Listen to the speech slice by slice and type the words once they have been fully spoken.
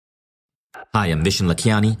Hi, I'm Vishen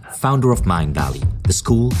Lakhiani, founder of Mindvalley, the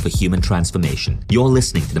school for human transformation. You're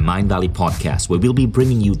listening to the Mindvalley podcast, where we'll be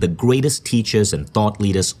bringing you the greatest teachers and thought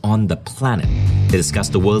leaders on the planet to discuss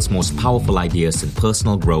the world's most powerful ideas in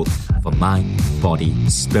personal growth for mind, body,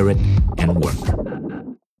 spirit, and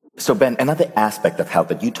work. So Ben, another aspect of health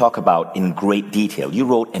that you talk about in great detail, you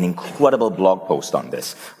wrote an incredible blog post on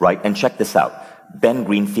this, right? And check this out, Ben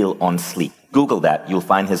Greenfield on sleep. Google that, you'll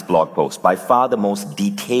find his blog post. By far the most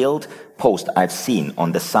detailed post I've seen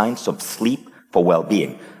on the science of sleep for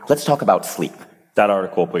well-being. Let's talk about sleep. That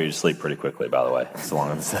article will put you to sleep pretty quickly, by the way.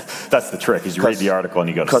 That's the trick, is you read the article and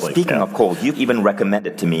you go to sleep. Because speaking of cold, you've even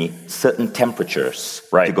recommended to me certain temperatures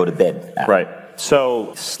to go to bed at. Right.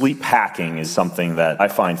 So sleep hacking is something that I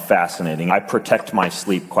find fascinating. I protect my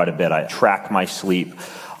sleep quite a bit. I track my sleep.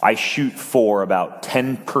 I shoot for about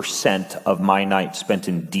 10% of my night spent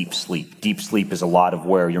in deep sleep. Deep sleep is a lot of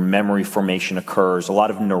where your memory formation occurs, a lot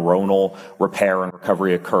of neuronal repair and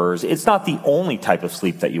recovery occurs. It's not the only type of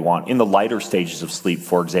sleep that you want. In the lighter stages of sleep,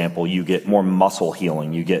 for example, you get more muscle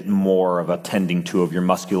healing, you get more of a tending to of your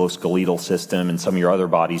musculoskeletal system and some of your other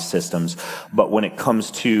body's systems. But when it comes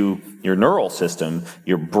to your neural system,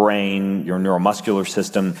 your brain, your neuromuscular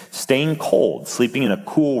system, staying cold, sleeping in a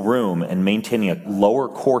cool room and maintaining a lower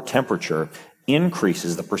core temperature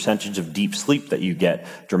increases the percentage of deep sleep that you get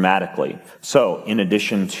dramatically. So in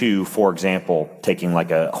addition to, for example, taking like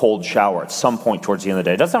a cold shower at some point towards the end of the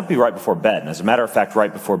day, it doesn't have to be right before bed. And as a matter of fact,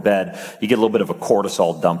 right before bed, you get a little bit of a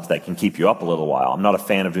cortisol dump that can keep you up a little while. I'm not a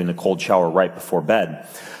fan of doing the cold shower right before bed.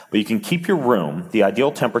 But you can keep your room, the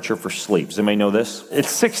ideal temperature for sleep, does anybody know this?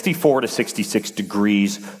 It's 64 to 66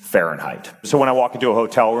 degrees Fahrenheit. So when I walk into a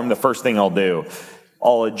hotel room, the first thing I'll do,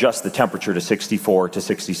 I'll adjust the temperature to 64 to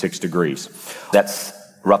 66 degrees. That's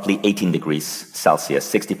roughly 18 degrees Celsius,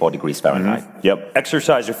 64 degrees Fahrenheit. Mm-hmm. Yep.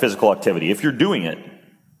 Exercise or physical activity. If you're doing it,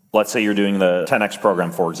 let's say you're doing the 10X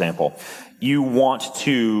program, for example, you want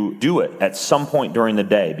to do it at some point during the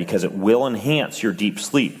day because it will enhance your deep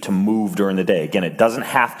sleep to move during the day. Again, it doesn't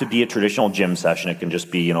have to be a traditional gym session. It can just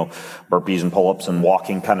be, burpees and pull-ups and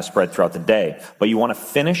walking kind of spread throughout the day. But you want to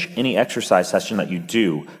finish any exercise session that you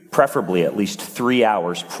do, preferably at least 3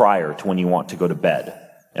 hours prior to when you want to go to bed.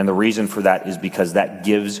 And the reason for that is because that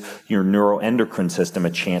gives your neuroendocrine system a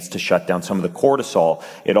chance to shut down some of the cortisol.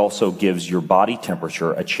 It also gives your body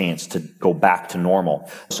temperature a chance to go back to normal.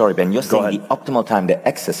 Sorry, Ben, you're saying the optimal time to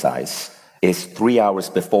exercise is 3 hours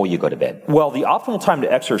before you go to bed. Well, the optimal time to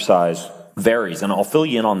exercise varies, and I'll fill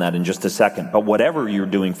you in on that in just a second. But whatever you're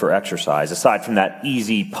doing for exercise, aside from that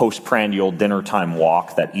easy postprandial dinner time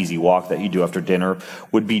walk, that easy walk that you do after dinner,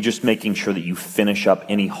 would be just making sure that you finish up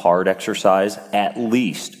any hard exercise at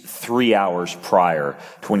least 3 hours prior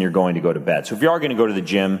to when you're going to go to bed. So if you are going to go to the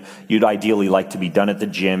gym, you'd ideally like to be done at the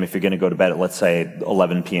gym. If you're going to go to bed at, let's say,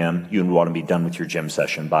 11 p.m., you'd want to be done with your gym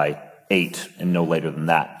session by 8 and no later than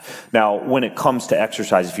that. Now, when it comes to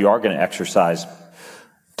exercise, if you are going to exercise,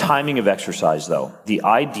 timing of exercise, though, the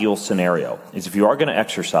ideal scenario is if you are going to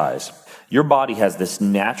exercise, your body has this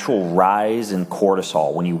natural rise in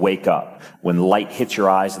cortisol when you wake up. When light hits your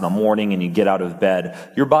eyes in the morning and you get out of bed,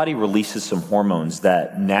 your body releases some hormones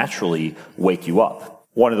that naturally wake you up.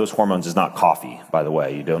 One of those hormones is not coffee, by the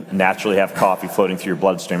way. You don't naturally have coffee floating through your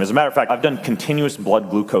bloodstream. As a matter of fact, I've done continuous blood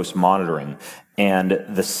glucose monitoring, and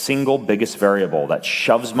the single biggest variable that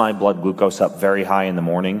shoves my blood glucose up very high in the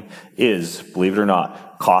morning is, believe it or not,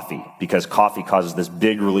 coffee, because coffee causes this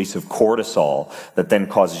big release of cortisol that then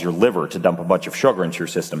causes your liver to dump a bunch of sugar into your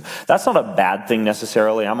system. That's not a bad thing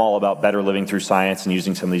necessarily. I'm all about better living through science and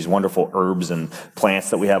using some of these wonderful herbs and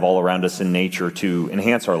plants that we have all around us in nature to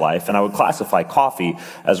enhance our life. And I would classify coffee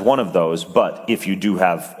as one of those. But if you do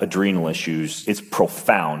have adrenal issues, it's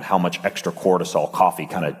profound how much extra cortisol coffee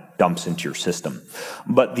kind of dumps into your system.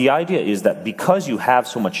 But the idea is that because you have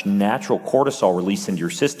so much natural cortisol released into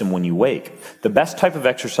your system when you wake, the best type of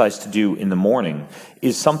exercise to do in the morning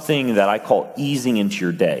is something that I call easing into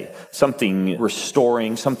your day, something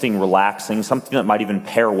restoring, something relaxing, something that might even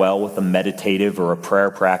pair well with a meditative or a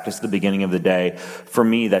prayer practice at the beginning of the day. For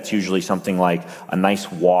me, that's usually something like a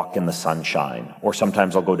nice walk in the sunshine, or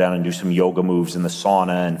sometimes I'll go down and do some yoga moves in the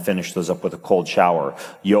sauna and finish those up with a cold shower.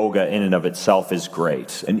 Yoga in and of itself is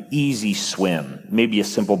great. An easy swim, maybe a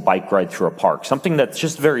simple bike ride through a park, something that's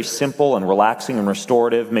just very simple and relaxing and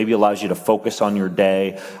restorative, maybe allows you to focus on your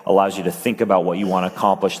day, allows you to think about what you want to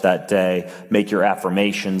accomplish that day, make your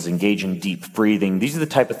affirmations, engage in deep breathing. These are the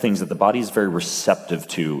type of things that the body is very receptive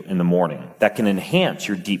to in the morning that can enhance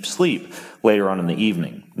your deep sleep later on in the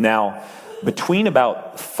evening. Now, between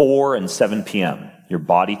about 4 and 7 p.m., your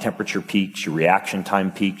body temperature peaks, your reaction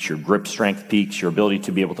time peaks, your grip strength peaks, your ability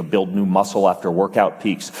to be able to build new muscle after workout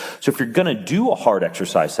peaks. So if you're going to do a hard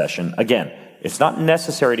exercise session, again, it's not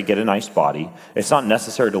necessary to get a nice body. It's not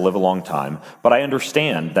necessary to live a long time. But I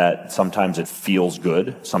understand that sometimes it feels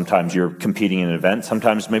good. Sometimes you're competing in an event.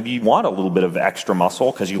 Sometimes maybe you want a little bit of extra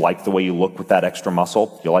muscle because you like the way you look with that extra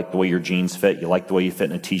muscle. You like the way your jeans fit. You like the way you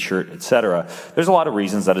fit in a t-shirt, etc. There's a lot of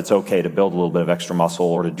reasons that it's okay to build a little bit of extra muscle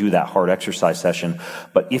or to do that hard exercise session.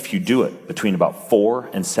 But if you do it between about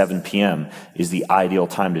 4 and 7 p.m. is the ideal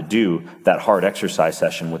time to do that hard exercise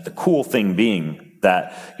session, with the cool thing being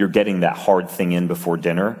that you're getting that hard thing in before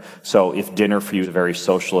dinner. So if dinner for you is a very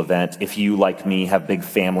social event, if you, like me, have big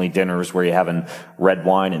family dinners where you're having red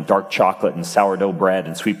wine and dark chocolate and sourdough bread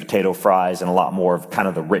and sweet potato fries and a lot more of kind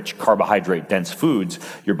of the rich carbohydrate-dense foods,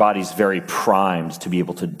 your body's very primed to be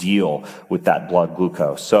able to deal with that blood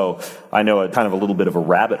glucose. So I know a kind of a little bit of a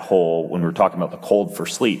rabbit hole when we're talking about the cold for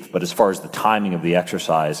sleep, but as far as the timing of the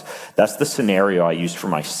exercise, that's the scenario I use for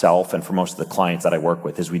myself and for most of the clients that I work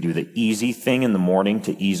with, is we do the easy thing in the morning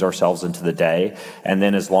to ease ourselves into the day, and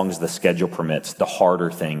then as long as the schedule permits, the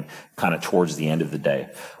harder thing kind of towards the end of the day.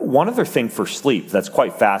 One other thing for sleep that's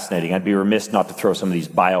quite fascinating, I'd be remiss not to throw some of these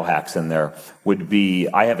biohacks in there, would be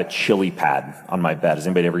I have a chili pad on my bed. Has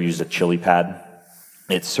anybody ever used a chili pad?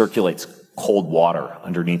 It circulates cold water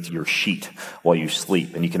underneath your sheet while you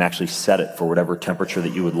sleep, and you can actually set it for whatever temperature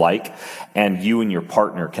that you would like, and you and your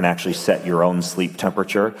partner can actually set your own sleep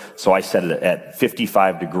temperature. So I set it at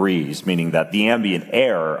 55 degrees, meaning that the ambient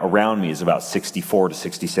air around me is about 64 to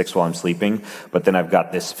 66 while I'm sleeping, but then I've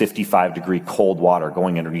got this 55-degree cold water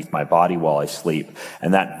going underneath my body while I sleep,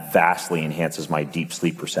 and that vastly enhances my deep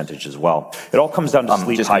sleep percentage as well. It all comes down to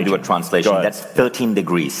sleep just hygiene. Just do a translation. That's 13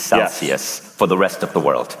 degrees Celsius for the rest of the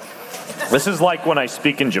world. This is like when I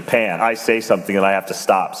speak in Japan. I say something and I have to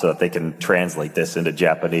stop so that they can translate this into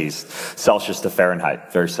Japanese. Celsius to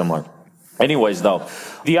Fahrenheit, very similar. Anyways, though,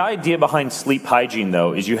 the idea behind sleep hygiene,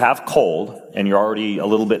 though, is you have cold, and you're already a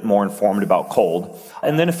little bit more informed about cold,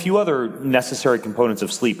 and then a few other necessary components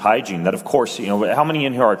of sleep hygiene that, of course, how many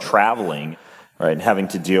in here are traveling, right, and having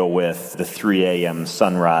to deal with the 3 a.m.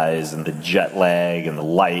 sunrise and the jet lag and the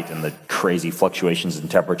light and the crazy fluctuations in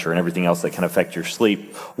temperature and everything else that can affect your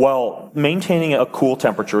sleep? Well, maintaining a cool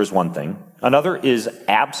temperature is one thing. Another is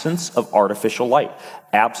absence of artificial light,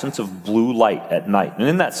 absence of blue light at night. And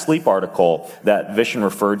in that sleep article that Vishen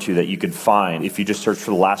referred to that you could find, if you just search for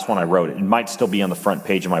the last one I wrote, it might still be on the front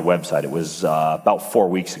page of my website. It was about 4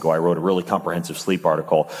 weeks ago. I wrote a really comprehensive sleep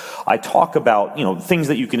article. I talk about, things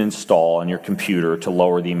that you can install on your computer to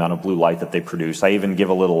lower the amount of blue light that they produce. I even give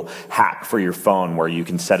a little hack for your phone where you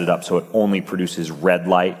can set it up so it only produces red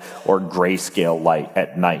light or grayscale light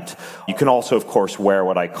at night. You can also, of course, wear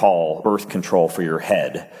what I call birth control for your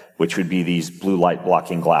head, which would be these blue light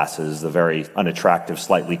blocking glasses, the very unattractive,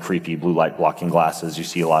 slightly creepy blue light blocking glasses you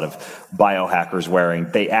see a lot of biohackers wearing.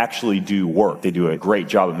 They actually do work. They do a great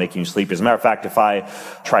job of making you sleep. As a matter of fact, if I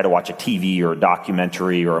try to watch a TV or a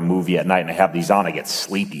documentary or a movie at night and I have these on, I get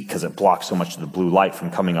sleepy because it blocks so much of the blue light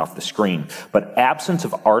from coming off the screen. But absence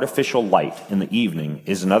of artificial light in the evening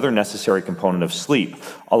is another necessary component of sleep,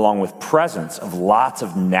 along with presence of lots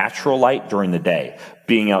of natural light during the day.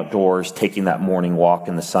 Being outdoors, taking that morning walk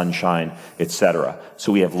in the sunshine, etc.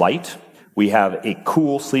 So we have light, we have a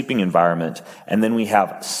cool sleeping environment, and then we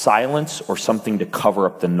have silence or something to cover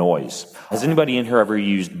up the noise. Has anybody in here ever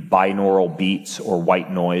used binaural beats or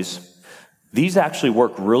white noise? These actually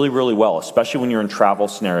work really, really well, especially when you're in travel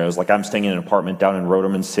scenarios. Like I'm staying in an apartment down in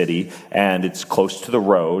Roterman City, and it's close to the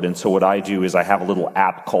road. And so what I do is I have a little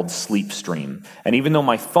app called Sleepstream. And even though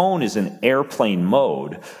my phone is in airplane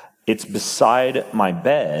mode, it's beside my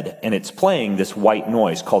bed, and it's playing this white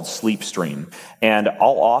noise called Sleepstream. And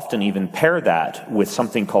I'll often even pair that with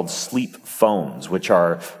something called sleep phones, which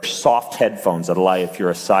are soft headphones that allow you, if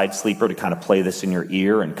you're a side sleeper, to kind of play this in your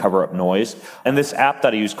ear and cover up noise. And this app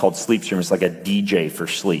that I use called Sleepstream is like a DJ for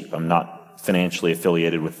sleep. I'm not financially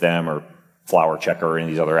affiliated with them or Flower Checker or any of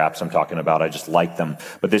these other apps I'm talking about. I just like them.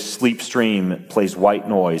 But this Sleepstream plays white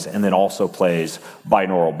noise and then also plays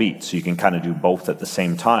binaural beats. So you can kind of do both at the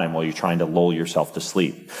same time while you're trying to lull yourself to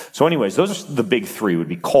sleep. So anyways, those are the big three. Would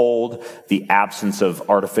be cold, the absence of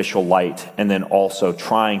artificial light, and then also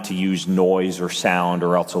trying to use noise or sound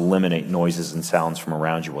or else eliminate noises and sounds from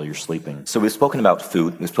around you while you're sleeping. So we've spoken about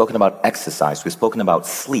food, we've spoken about exercise, we've spoken about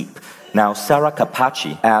sleep. Now, Sarah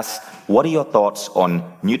Kapachi asks, what are your thoughts on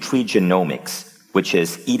nutrigenomics, which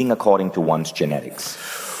is eating according to one's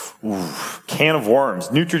genetics? Ooh, can of worms.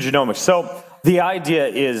 Nutrigenomics. So The idea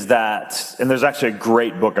is that, and there's actually a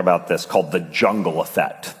great book about this called The Jungle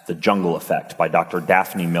Effect by Dr.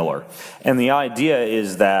 Daphne Miller. And the idea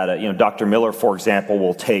is that, Dr. Miller, for example,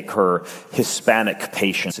 will take her Hispanic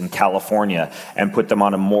patients in California and put them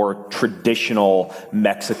on a more traditional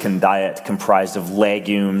Mexican diet comprised of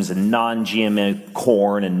legumes and non-GMO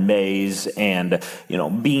corn and maize and,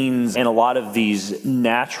 beans and a lot of these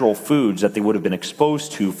natural foods that they would have been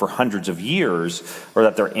exposed to for hundreds of years, or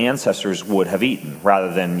that their ancestors would have eaten,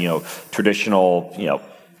 rather than, traditional,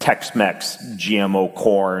 Tex-Mex, GMO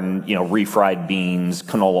corn, refried beans,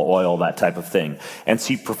 canola oil, that type of thing, and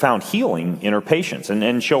see profound healing in her patients.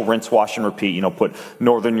 And she'll rinse, wash, and repeat, put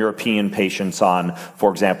Northern European patients on, for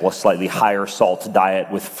example, a slightly higher salt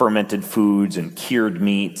diet with fermented foods and cured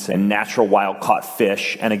meats and natural wild-caught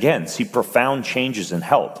fish, and again, see profound changes in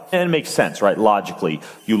health. And it makes sense, right? Logically,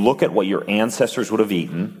 you look at what your ancestors would have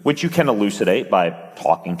eaten, which you can elucidate by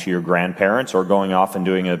talking to your grandparents or going off and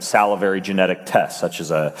doing a salivary genetic test, such as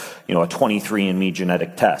a 23andMe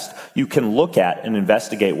genetic test. You can look at and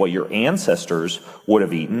investigate what your ancestors would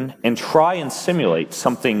have eaten and try and simulate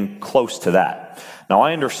something close to that. Now,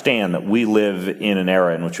 I understand that we live in an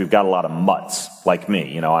era in which we've got a lot of mutts, like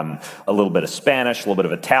me. I'm a little bit of Spanish, a little bit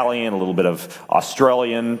of Italian, a little bit of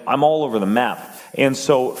Australian. I'm all over the map. And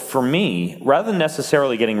so for me, rather than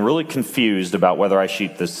necessarily getting really confused about whether I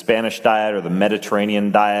should eat the Spanish diet or the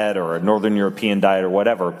Mediterranean diet or a Northern European diet or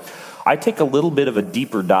whatever, I take a little bit of a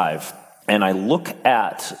deeper dive and I look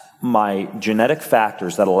at my genetic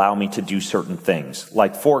factors that allow me to do certain things.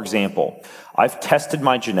 Like, for example, I've tested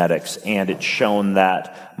my genetics and it's shown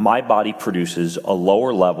that my body produces a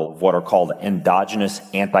lower level of what are called endogenous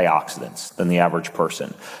antioxidants than the average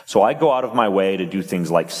person. So I go out of my way to do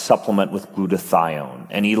things like supplement with glutathione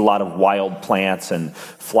and eat a lot of wild plants and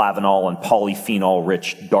flavanol and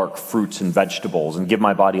polyphenol-rich dark fruits and vegetables and give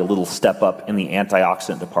my body a little step up in the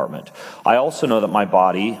antioxidant department. I also know that my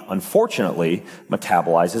body, unfortunately,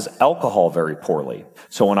 metabolizes alcohol very poorly.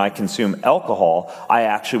 So when I consume alcohol, I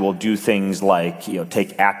actually will do things like,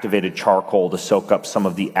 take activated charcoal to soak up some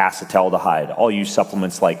of the acetaldehyde. I'll use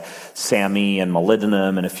supplements like SAMe and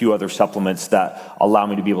molybdenum and a few other supplements that allow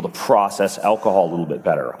me to be able to process alcohol a little bit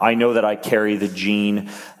better. I know that I carry the gene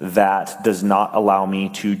that does not allow me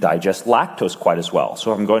to digest lactose quite as well.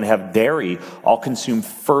 So if I'm going to have dairy, I'll consume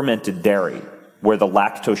fermented dairy, where the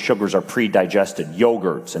lactose sugars are pre-digested,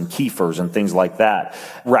 yogurts and kefirs and things like that,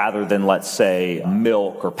 rather than, let's say,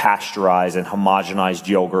 milk or pasteurized and homogenized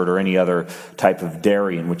yogurt or any other type of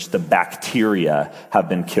dairy in which the bacteria have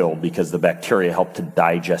been killed because the bacteria help to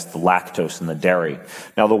digest the lactose in the dairy.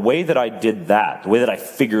 Now, the way that I did that, the way that I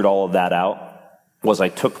figured all of that out, was I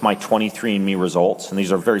took my 23andMe results, and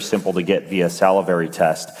these are very simple to get via salivary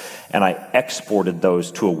test, and I exported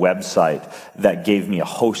those to a website that gave me a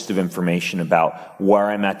host of information about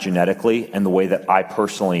where I'm at genetically and the way that I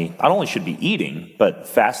personally not only should be eating, but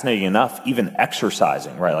fascinating enough, even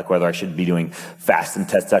exercising, right? Like whether I should be doing fast and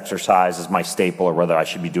test exercise as my staple or whether I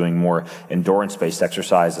should be doing more endurance-based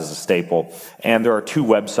exercise as a staple. And there are two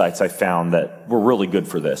websites I found that were really good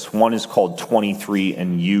for this. One is called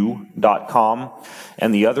 23andYou.com.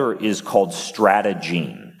 And the other is called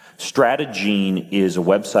Stratagene. Stratagene is a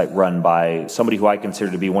website run by somebody who I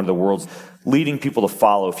consider to be one of the world's leading people to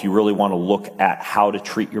follow if you really want to look at how to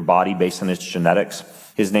treat your body based on its genetics.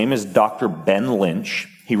 His name is Dr. Ben Lynch.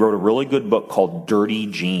 He wrote a really good book called Dirty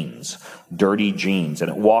Genes, and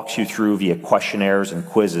it walks you through via questionnaires and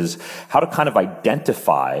quizzes how to kind of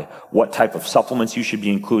identify what type of supplements you should be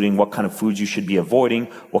including, what kind of foods you should be avoiding,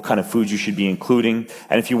 what kind of foods you should be including.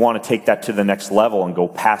 And if you want to take that to the next level and go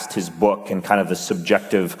past his book and kind of the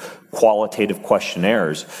subjective qualitative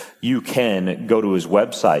questionnaires, you can go to his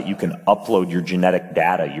website, you can upload your genetic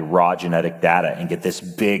data, your raw genetic data, and get this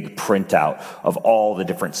big printout of all the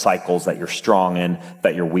different cycles that you're strong in,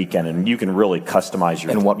 that you're weak in, and you can really customize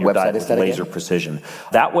your, and what your website diet is with that laser again? precision.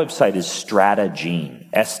 That website is Stratagene,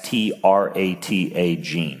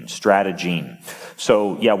 Stratagene, Stratagene.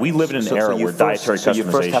 So yeah, we live in an era where dietary customization is you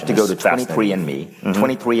first have to go to 23andMe,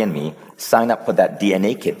 23andMe, sign up for that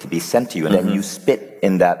DNA kit to be sent to you, and then you spit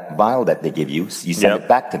in that vial that they give you, you send it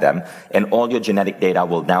back to them, and all your genetic data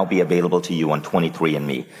will now be available to you on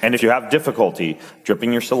 23andMe. And if you have difficulty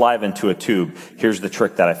dripping your saliva into a tube, here's the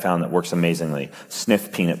trick that I found that works amazingly.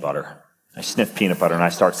 Sniff peanut butter. I sniff peanut butter and I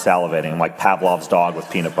start salivating. I'm like Pavlov's dog with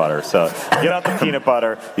peanut butter. So get out the peanut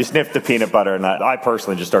butter, you sniff the peanut butter, and I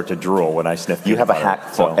personally just start to drool when I sniff peanut butter. You have a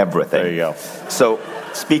hack for everything. There you go. So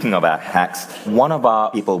speaking of hacks, one of our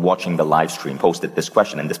people watching the live stream posted this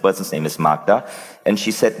question, and this person's name is Magda, and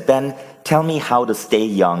she said, Ben, tell me how to stay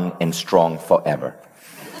young and strong forever.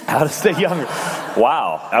 How to stay young?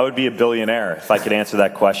 Wow, I would be a billionaire if I could answer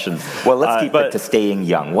that question. Well, let's keep it to staying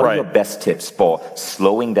young. What are your best tips for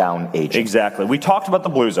slowing down aging? Exactly. We talked about the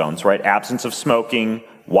blue zones, right? Absence of smoking,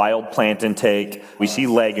 wild plant intake, we see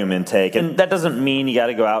legume intake, and that doesn't mean you got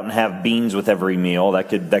to go out and have beans with every meal. That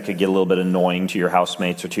could get a little bit annoying to your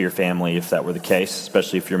housemates or to your family if that were the case,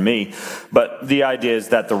 especially if you're me. But the idea is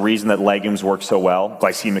that the reason that legumes work so well,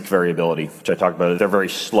 glycemic variability, which I talked about, they're very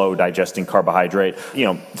slow digesting carbohydrate.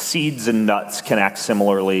 Seeds and nuts can act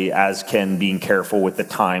similarly, as can being careful with the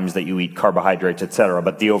times that you eat carbohydrates, etc.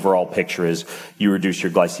 But the overall picture is you reduce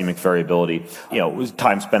your glycemic variability,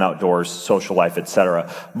 time spent outdoors, social life, etc.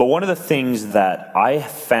 But one of the things that I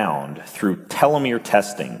found through telomere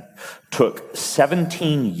testing took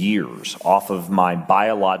 17 years off of my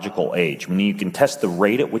biological age. I mean, you can test the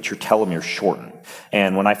rate at which your telomeres shorten.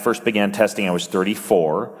 And when I first began testing, I was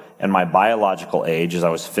 34, and my biological age, as I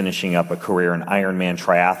was finishing up a career in Ironman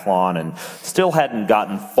triathlon and still hadn't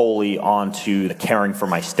gotten fully onto the caring for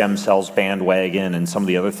my stem cells bandwagon and some of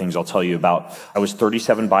the other things I'll tell you about. I was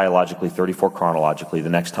 37 biologically, 34 chronologically. The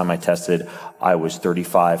next time I tested, I was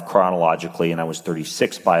 35 chronologically, and I was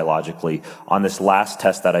 36 biologically. On this last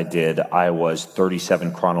test that I did, I was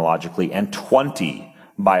 37 chronologically and 20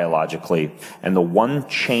 biologically. And the one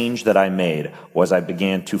change that I made was I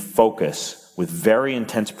began to focus with very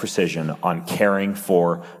intense precision on caring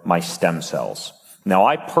for my stem cells. Now,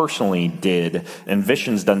 I personally did, and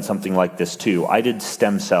Vishen's done something like this too, I did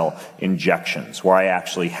stem cell injections where I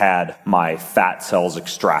actually had my fat cells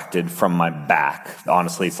extracted from my back.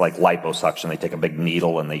 Honestly, it's like liposuction. They take a big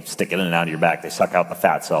needle and they stick it in and out of your back. They suck out the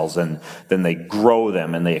fat cells and then they grow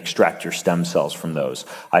them and they extract your stem cells from those.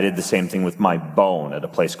 I did the same thing with my bone at a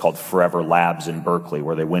place called Forever Labs in Berkeley,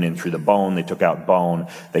 where they went in through the bone, they took out bone,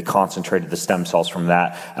 they concentrated the stem cells from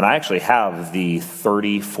that. And I actually have the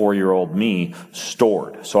 34-year-old me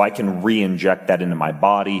stored, so I can re-inject that into my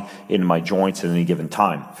body, into my joints at any given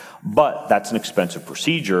time. But that's an expensive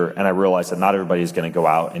procedure, and I realized that not everybody is going to go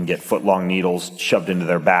out and get foot-long needles shoved into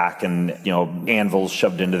their back and anvils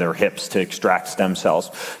shoved into their hips to extract stem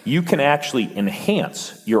cells. You can actually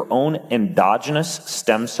enhance your own endogenous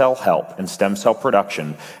stem cell health and stem cell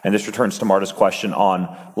production, and this returns to Marta's question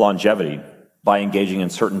on longevity, by engaging in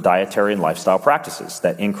certain dietary and lifestyle practices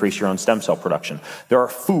that increase your own stem cell production. There are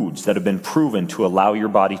foods that have been proven to allow your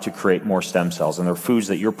body to create more stem cells, and there are foods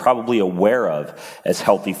that you're probably aware of as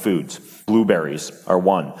healthy foods. Blueberries are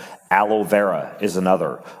one. Aloe vera is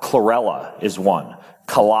another. Chlorella is one.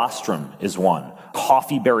 Colostrum is one.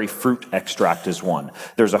 Coffee berry fruit extract is one.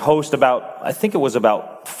 There's a host I think it was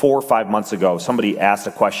about 4 or 5 months ago, somebody asked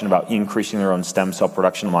a question about increasing their own stem cell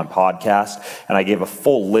production on my podcast, and I gave a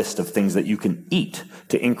full list of things that you can eat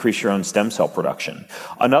to increase your own stem cell production.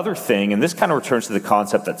 Another thing, and this kind of returns to the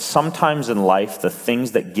concept that sometimes in life, the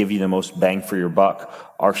things that give you the most bang for your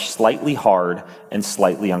buck are slightly hard and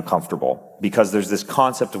slightly uncomfortable, because there's this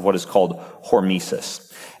concept of what is called hormesis.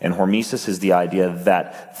 And hormesis is the idea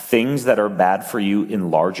that things that are bad for you in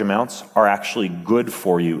large amounts are actually good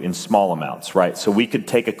for you in small amounts, right? So we could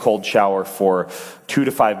take a cold shower for 2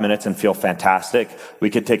 to 5 minutes and feel fantastic. We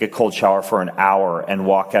could take a cold shower for an hour and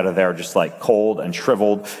walk out of there just like cold and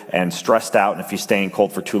shriveled and stressed out. And if you stay in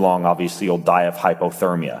cold for too long, obviously you'll die of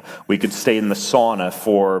hypothermia. We could stay in the sauna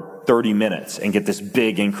for 30 minutes and get this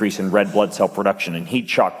big increase in red blood cell production and heat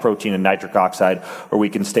shock protein and nitric oxide, or we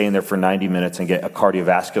can stay in there for 90 minutes and get a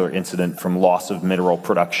cardiovascular incident from loss of mineral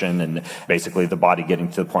production and basically the body getting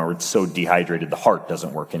to the point where it's so dehydrated the heart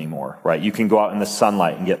doesn't work anymore, right? You can go out in the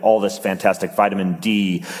sunlight and get all this fantastic vitamin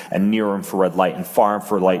D and near-infrared light and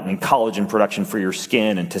far-infrared light and collagen production for your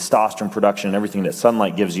skin and testosterone production and everything that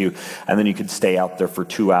sunlight gives you, and then you could stay out there for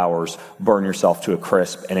 2 hours, burn yourself to a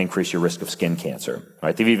crisp, and increase your risk of skin cancer,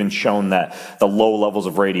 right? They've even shown that the low levels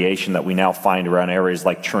of radiation that we now find around areas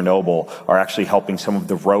like Chernobyl are actually helping some of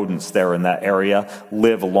the rodents there in that area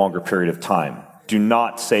live a longer period of time. Do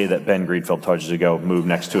not say that Ben Greenfield told you to go move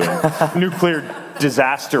next to a nuclear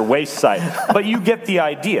disaster waste site, but you get the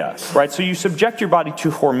idea, right? So you subject your body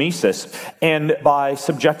to hormesis, and by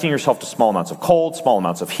subjecting yourself to small amounts of cold, small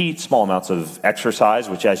amounts of heat, small amounts of exercise,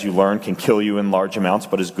 which as you learn can kill you in large amounts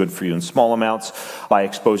but is good for you in small amounts, by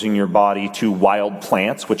exposing your body to wild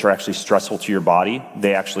plants, which are actually stressful to your body,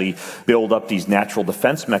 they actually build up these natural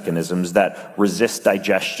defense mechanisms that resist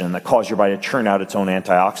digestion, that cause your body to churn out its own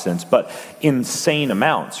antioxidants, but insane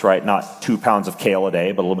amounts, right? Not 2 pounds of kale a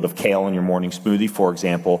day, but a little bit of kale in your morning smoothie, for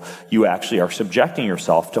example, you actually are subjecting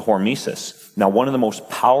yourself to hormesis. Now, one of the most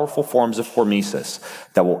powerful forms of hormesis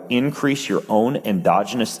that will increase your own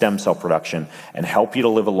endogenous stem cell production and help you to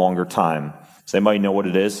live a longer time Does anybody know what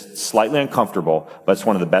it is? It's slightly uncomfortable, but it's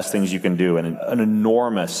one of the best things you can do. And an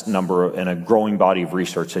enormous number and a growing body of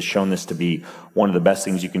research has shown this to be one of the best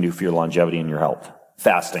things you can do for your longevity and your health.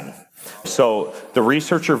 Fasting. So the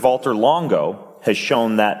researcher Walter Longo has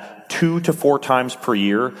shown that 2 to 4 times per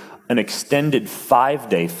year, an extended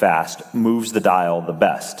 5-day fast moves the dial the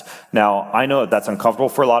best. Now, I know that that's uncomfortable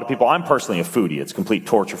for a lot of people. I'm personally a foodie. It's complete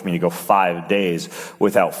torture for me to go 5 days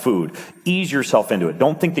without food. Ease yourself into it.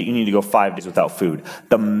 Don't think that you need to go 5 days without food.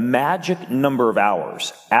 The magic number of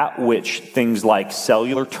hours at which things like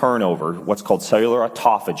cellular turnover, what's called cellular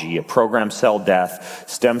autophagy, a programmed cell death,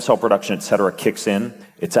 stem cell production, etc., kicks in,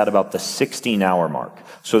 it's at about the 16-hour mark.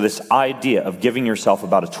 So this idea of giving yourself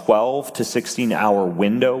about a 12 to 16-hour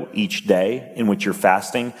window each day in which you're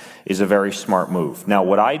fasting is a very smart move. Now,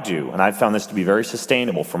 what I do, and I've found this to be very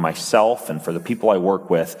sustainable for myself and for the people I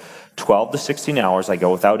work with, 12 to 16 hours I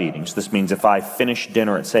go without eating. So this means if I finish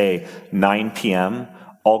dinner at, say, 9 p.m.,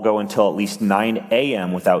 I'll go until at least 9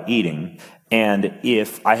 a.m. without eating. And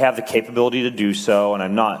if I have the capability to do so, and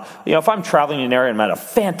I'm not, if I'm traveling in an area and I'm at a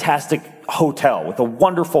fantastic hotel with a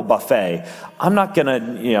wonderful buffet, I'm not going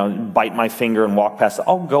to, bite my finger and walk past it.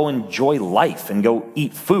 I'll go enjoy life and go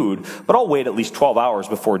eat food, but I'll wait at least 12 hours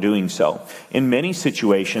before doing so. In many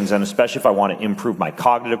situations, and especially if I want to improve my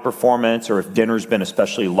cognitive performance or if dinner's been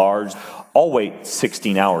especially large, I'll wait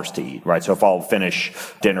 16 hours to eat, right? So if I'll finish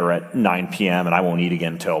dinner at 9 p.m. and I won't eat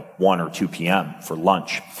again until 1 or 2 p.m. for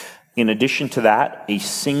lunch. In addition to that, a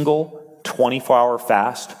single 24-hour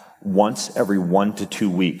fast once every 1 to 2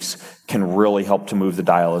 weeks can really help to move the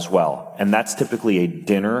dial as well. And that's typically a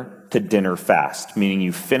dinner-to-dinner fast, meaning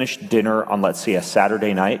you finish dinner on, let's say, a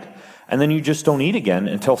Saturday night, and then you just don't eat again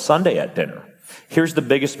until Sunday at dinner. Here's the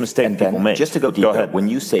biggest mistake people make. Just to go deeper, ahead. When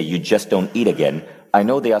you say you just don't eat again, I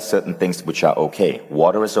know there are certain things which are okay.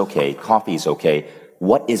 Water is okay, coffee is okay.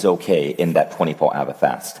 What is okay in that 24-hour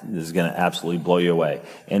fast? This is going to absolutely blow you away.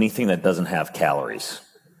 Anything that doesn't have calories.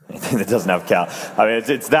 Anything that doesn't have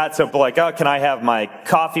it's that simple. Like, can I have my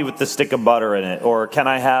coffee with the stick of butter in it? Or can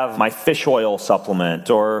I have my fish oil supplement?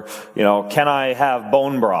 Or, can I have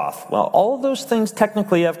bone broth? Well, all of those things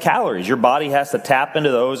technically have calories. Your body has to tap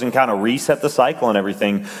into those and kind of reset the cycle and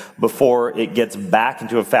everything before it gets back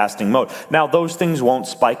into a fasting mode. Now, those things won't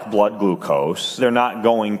spike blood glucose. They're not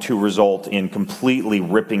going to result in completely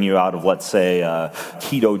ripping you out of, let's say, a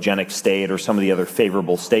ketogenic state or some of the other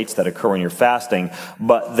favorable states that occur when you're fasting,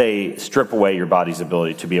 but they strip away your body's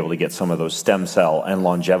ability to be able to get some of those stem cell and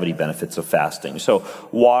longevity benefits of fasting. So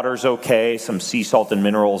water's okay, some sea salt and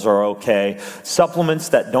minerals are okay. Supplements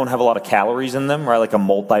that don't have a lot of calories in them, right, like a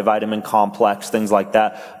multivitamin complex, things like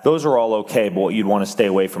that, those are all okay, but what you'd want to stay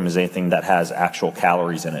away from is anything that has actual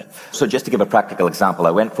calories in it. So just to give a practical example,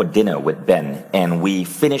 I went for dinner with Ben, and we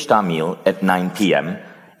finished our meal at 9 p.m.,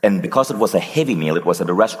 and because it was a heavy meal, it was at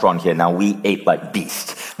a restaurant here. Now we ate like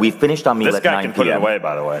beast. We finished our meal at 9 p.m. This guy can put it away,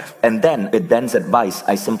 by the way. And then, with Ben's advice,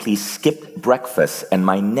 I simply skipped breakfast, and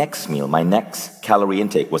my next meal, my next calorie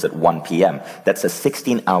intake was at 1 p.m. That's a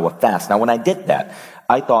 16-hour fast. Now, when I did that,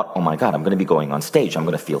 I thought, oh my God, I'm going to be going on stage. I'm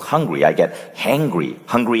going to feel hungry. I get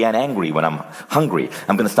hungry and angry when I'm hungry.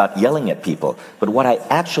 I'm going to start yelling at people. But what I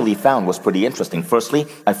actually found was pretty interesting. Firstly,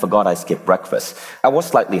 I forgot I skipped breakfast. I was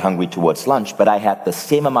slightly hungry towards lunch, but I had the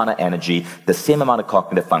same amount of energy, the same amount of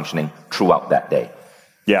cognitive functioning throughout that day.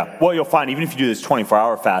 Yeah, what you'll find, even if you do this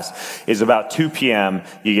 24-hour fast, is about 2 p.m.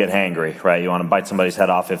 you get hangry, right? You want to bite somebody's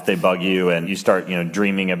head off if they bug you, and you start,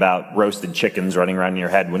 dreaming about roasted chickens running around in your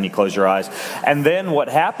head when you close your eyes. And then what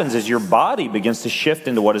happens is your body begins to shift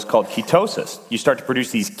into what is called ketosis. You start to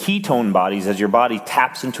produce these ketone bodies as your body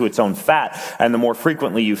taps into its own fat. And the more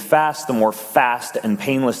frequently you fast, the more fast and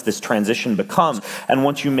painless this transition becomes. And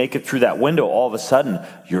once you make it through that window, all of a sudden,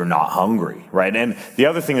 you're not hungry, right? And the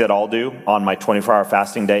other thing that I'll do on my 24-hour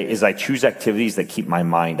fasting day is I choose activities that keep my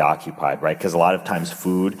mind occupied, right? Because a lot of times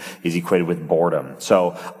food is equated with boredom.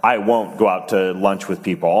 So I won't go out to lunch with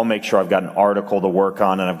people. I'll make sure I've got an article to work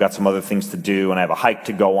on, and I've got some other things to do, and I have a hike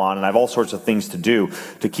to go on, and I have all sorts of things to do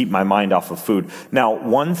to keep my mind off of food. Now,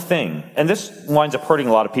 one thing, and this winds up hurting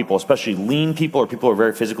a lot of people, especially lean people or people who are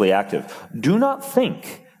very physically active, do not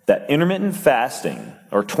think that intermittent fasting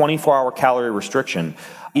or 24-hour calorie restriction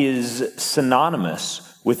is synonymous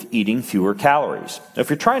with eating fewer calories. If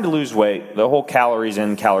you're trying to lose weight, the whole calories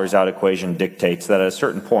in, calories out equation dictates that at a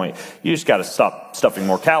certain point, you just got to stop stuffing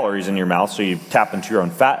more calories in your mouth so you tap into your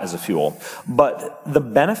own fat as a fuel. But the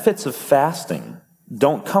benefits of fasting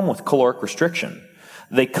don't come with caloric restriction.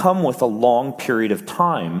 They come with a long period of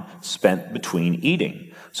time spent between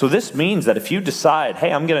eating. So this means that if you decide,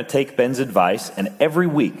 hey, I'm going to take Ben's advice, and every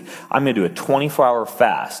week I'm going to do a 24-hour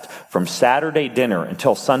fast from Saturday dinner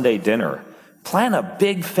until Sunday dinner, Plan a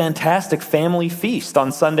big, fantastic family feast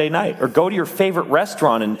on Sunday night, or go to your favorite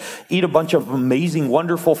restaurant and eat a bunch of amazing,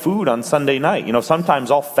 wonderful food on Sunday night.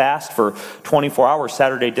 Sometimes I'll fast for 24 hours,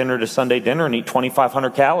 Saturday dinner to Sunday dinner, and eat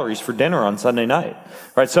 2,500 calories for dinner on Sunday night,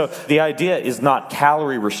 right? So the idea is not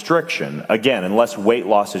calorie restriction, again, unless weight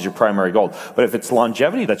loss is your primary goal. But if it's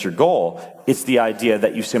longevity that's your goal, it's the idea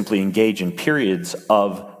that you simply engage in periods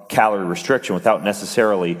of calorie restriction without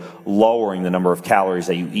necessarily lowering the number of calories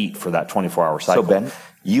that you eat for that 24-hour cycle. So Ben,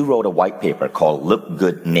 you wrote a white paper called Look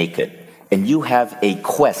Good Naked, and you have a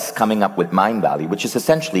quest coming up with Mindvalley, which is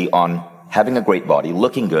essentially on having a great body,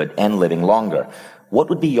 looking good, and living longer. What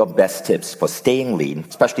would be your best tips for staying lean,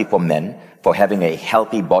 especially for men, for having a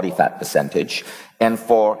healthy body fat percentage, and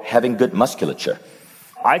for having good musculature?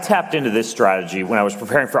 I tapped into this strategy when I was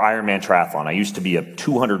preparing for Ironman triathlon. I used to be a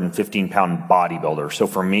 215-pound bodybuilder. So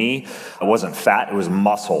for me, it wasn't fat, it was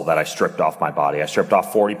muscle that I stripped off my body. I stripped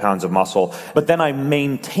off 40 pounds of muscle, but then I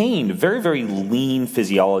maintained very, very lean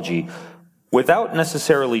physiology without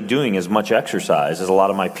necessarily doing as much exercise as a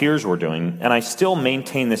lot of my peers were doing. And I still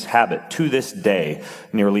maintain this habit to this day,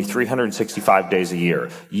 nearly 365 days a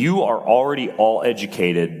year. You are already all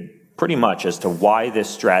educated pretty much as to why this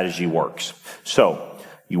strategy works. So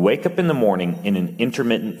you wake up in the morning in an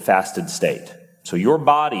intermittent fasted state. So your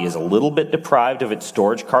body is a little bit deprived of its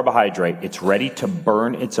storage carbohydrate. It's ready to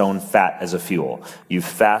burn its own fat as a fuel. You've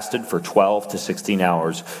fasted for 12 to 16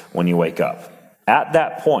 hours when you wake up. At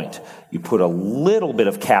that point, you put a little bit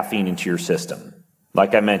of caffeine into your system.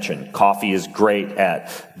 Like I mentioned, coffee is great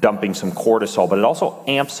at dumping some cortisol, but it also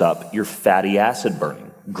amps up your fatty acid burning.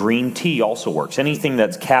 Green tea also works. Anything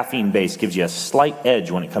that's caffeine-based gives you a slight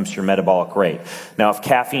edge when it comes to your metabolic rate. Now, if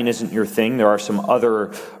caffeine isn't your thing, there are some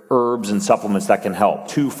other herbs and supplements that can help.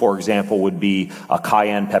 Two, for example, would be a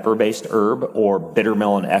cayenne pepper-based herb or bitter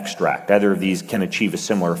melon extract. Either of these can achieve a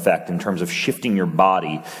similar effect in terms of shifting your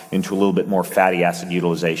body into a little bit more fatty acid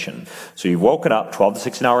utilization. So you've woken up, 12 to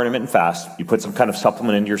 16 hour intermittent fast, you put some kind of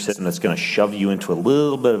supplement into your system that's going to shove you into a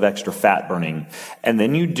little bit of extra fat burning, and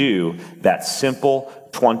then you do that simple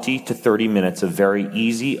 20 to 30 minutes of very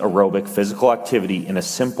easy aerobic physical activity in a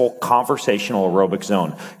simple conversational aerobic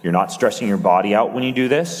zone. You're not stressing your body out when you do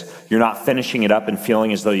this. You're not finishing it up and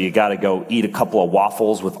feeling as though you got to go eat a couple of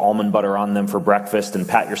waffles with almond butter on them for breakfast and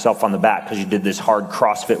pat yourself on the back because you did this hard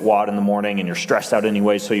CrossFit WOD in the morning and you're stressed out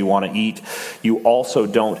anyway, so you want to eat. You also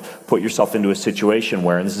don't put yourself into a situation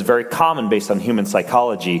where, and this is very common based on human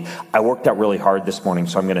psychology, I worked out really hard this morning,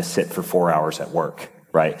 so I'm going to sit for 4 hours at work.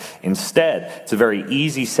 Right? Instead, it's a very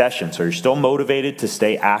easy session. So you're still motivated to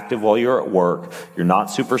stay active while you're at work. You're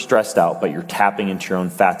not super stressed out, but you're tapping into your own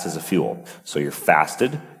fats as a fuel. So you're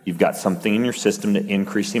fasted. You've got something in your system to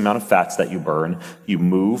increase the amount of fats that you burn. You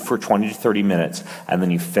move for 20 to 30 minutes, and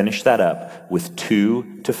then you finish that up with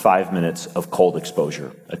 2 to 5 minutes of cold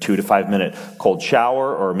exposure. A 2 to 5 minute cold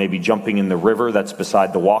shower, or maybe jumping in the river that's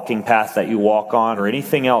beside the walking path that you walk on, or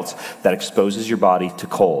anything else that exposes your body to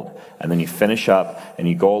cold. And then you finish up and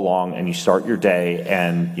you go along and you start your day,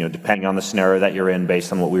 and depending on the scenario that you're in,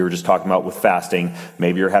 based on what we were just talking about with fasting,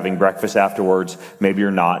 maybe you're having breakfast afterwards, maybe you're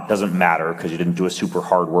not, doesn't matter because you didn't do a super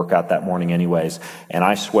hard workout that morning anyways. And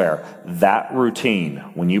I swear, that routine,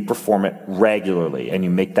 when you perform it regularly and you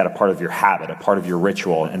make that a part of your habit, a part of your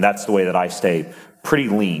ritual, and that's the way that I stay pretty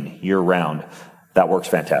lean year round, that works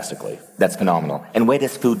fantastically. That's phenomenal. And where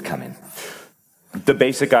does food come in? The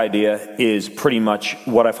basic idea is pretty much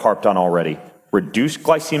what I've harped on already. Reduce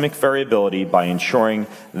glycemic variability by ensuring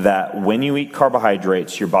that when you eat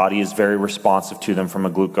carbohydrates, your body is very responsive to them from a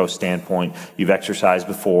glucose standpoint. You've exercised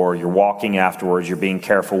before, you're walking afterwards, you're being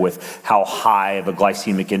careful with how high of a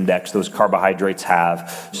glycemic index those carbohydrates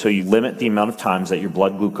have. So you limit the amount of times that your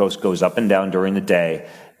blood glucose goes up and down during the day,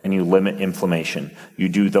 and you limit inflammation. You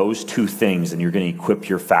do those two things, and you're going to equip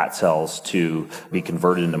your fat cells to be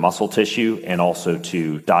converted into muscle tissue and also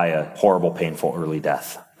to die a horrible, painful early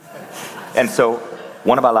death. And so,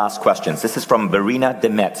 one of our last questions, this is from Verena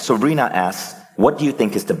Demet. So Verena asks, what do you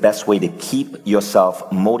think is the best way to keep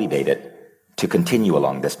yourself motivated to continue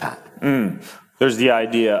along this path? There's the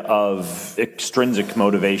idea of extrinsic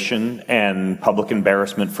motivation and public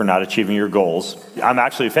embarrassment for not achieving your goals. I'm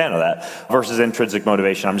actually a fan of that. Versus intrinsic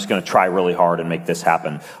motivation, I'm just going to try really hard and make this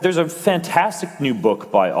happen. There's a fantastic new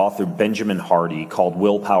book by author Benjamin Hardy called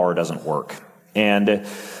Willpower Doesn't Work. And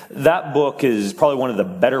that book is probably one of the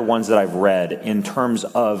better ones that I've read in terms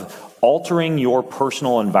of altering your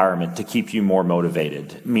personal environment to keep you more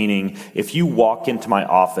motivated. Meaning, if you walk into my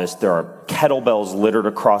office, there are kettlebells littered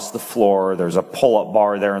across the floor. There's a pull-up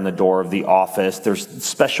bar there in the door of the office. There's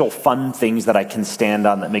special fun things that I can stand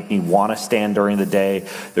on that make me want to stand during the day.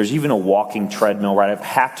 There's even a walking treadmill, right? I've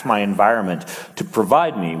hacked my environment to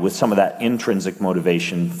provide me with some of that intrinsic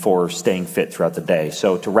motivation for staying fit throughout the day.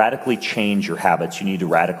 So to radically change your habits, you need to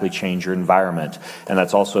radically change your environment. And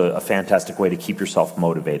that's also a fantastic way to keep yourself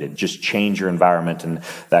motivated. Just change your environment, and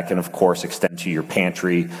that can, of course, extend to your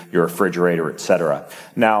pantry, your refrigerator, etc.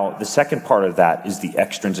 Now, the second part of that is the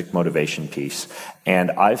extrinsic motivation piece.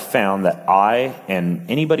 And I've found that I and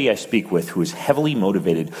anybody I speak with who is heavily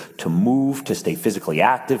motivated to move, to stay physically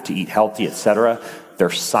active, to eat healthy, etc., they're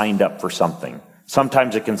signed up for something.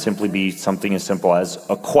 Sometimes it can simply be something as simple as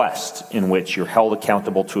a quest in which you're held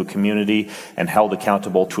accountable to a community and held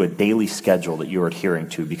accountable to a daily schedule that you're adhering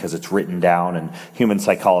to because it's written down, and human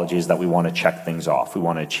psychology is that we want to check things off. We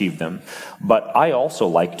want to achieve them. But I also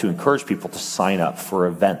like to encourage people to sign up for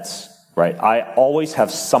events, right? I always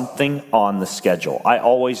have something on the schedule. I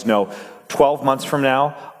always know 12 months from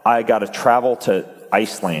now, I got to travel to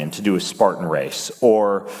Iceland to do a Spartan race,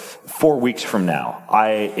 or 4 weeks from now,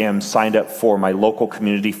 I am signed up for my local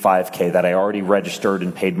community 5K that I already registered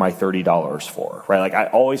and paid my $30 for, right? Like I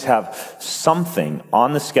always have something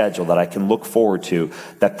on the schedule that I can look forward to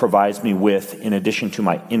that provides me with, in addition to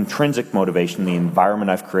my intrinsic motivation, the environment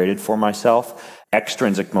I've created for myself,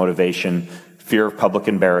 extrinsic motivation, fear of public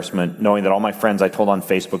embarrassment, knowing that all my friends I told on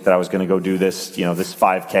Facebook that I was going to go do this, this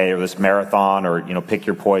 5K or this marathon or, pick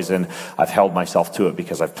your poison. I've held myself to it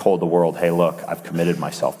because I've told the world, hey, look, I've committed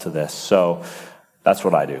myself to this. So that's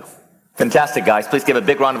what I do. Fantastic, guys. Please give a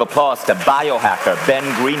big round of applause to biohacker Ben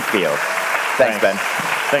Greenfield. Thanks, Ben.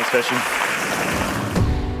 Thanks, Vishen.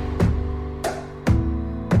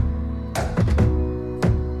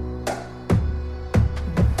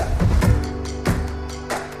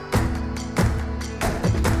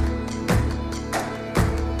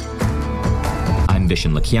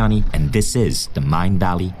 Vishen Lakhiani, and this is the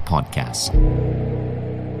Mindvalley Podcast.